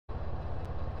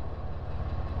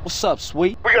What's up,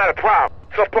 sweet? We got a problem.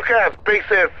 Some punk-ass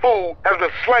bass-ass fool has been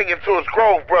slanging to his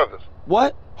Grove brothers.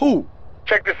 What? Who?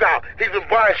 Check this out. He's been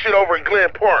buying shit over in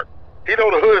Glen Park. He know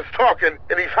the hood is talking,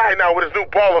 and he's hiding out with his new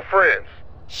ball of friends.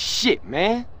 Shit,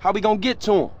 man. How we gonna get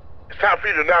to him? It's time for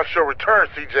you to announce your return,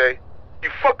 CJ. You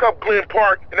fuck up Glen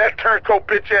Park, and that turncoat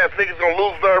bitch-ass nigga's gonna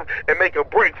lose nerve and make a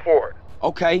break for it.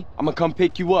 Okay, I'm gonna come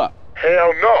pick you up.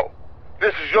 Hell no.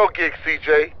 This is your gig,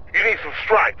 CJ. You need some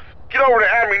stripes. Get over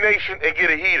to Army Nation and get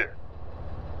a heater.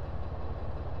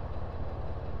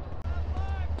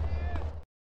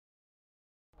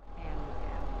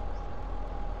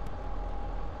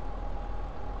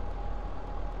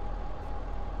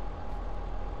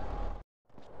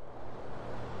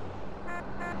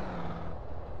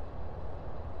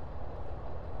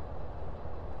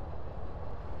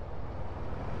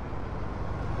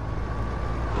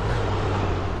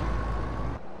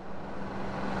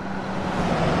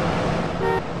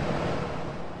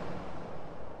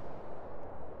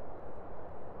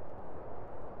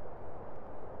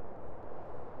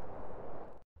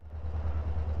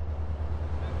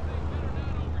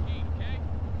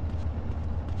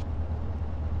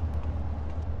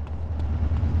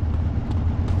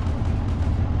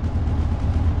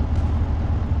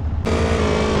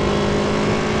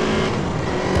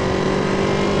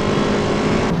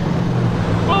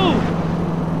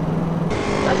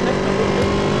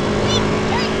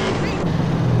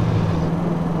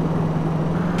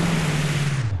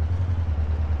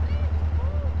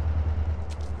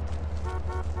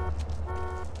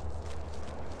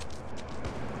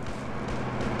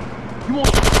 You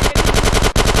want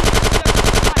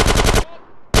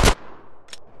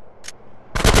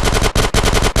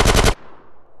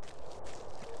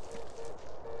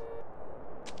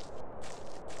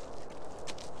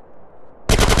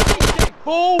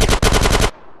fool?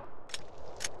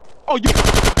 Oh, you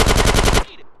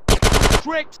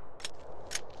tricked?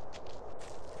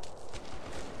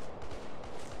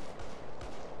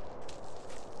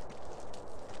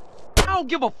 I don't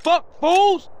give a fuck,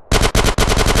 fools!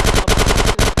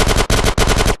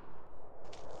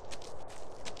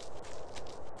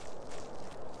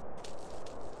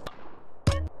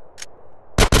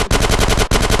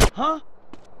 Huh?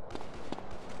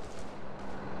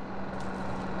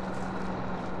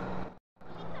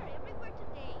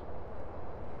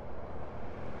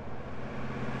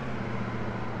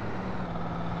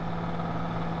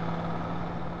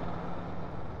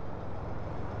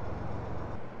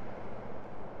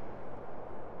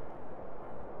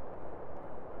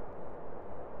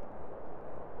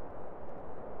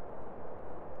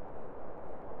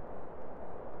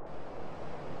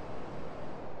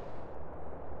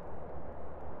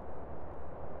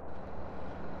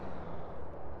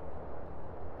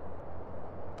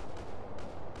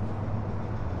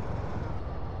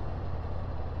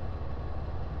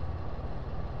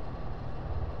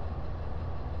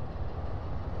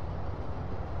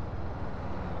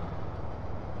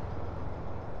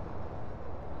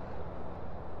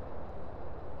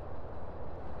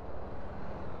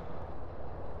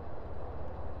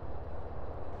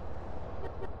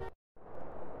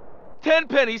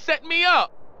 Tenpenny set me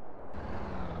up!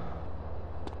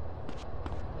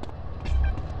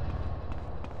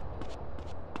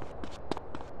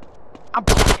 I'm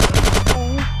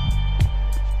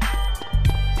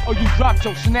oh, you dropped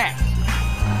your snacks.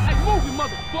 Hey, move it,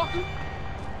 motherfucker!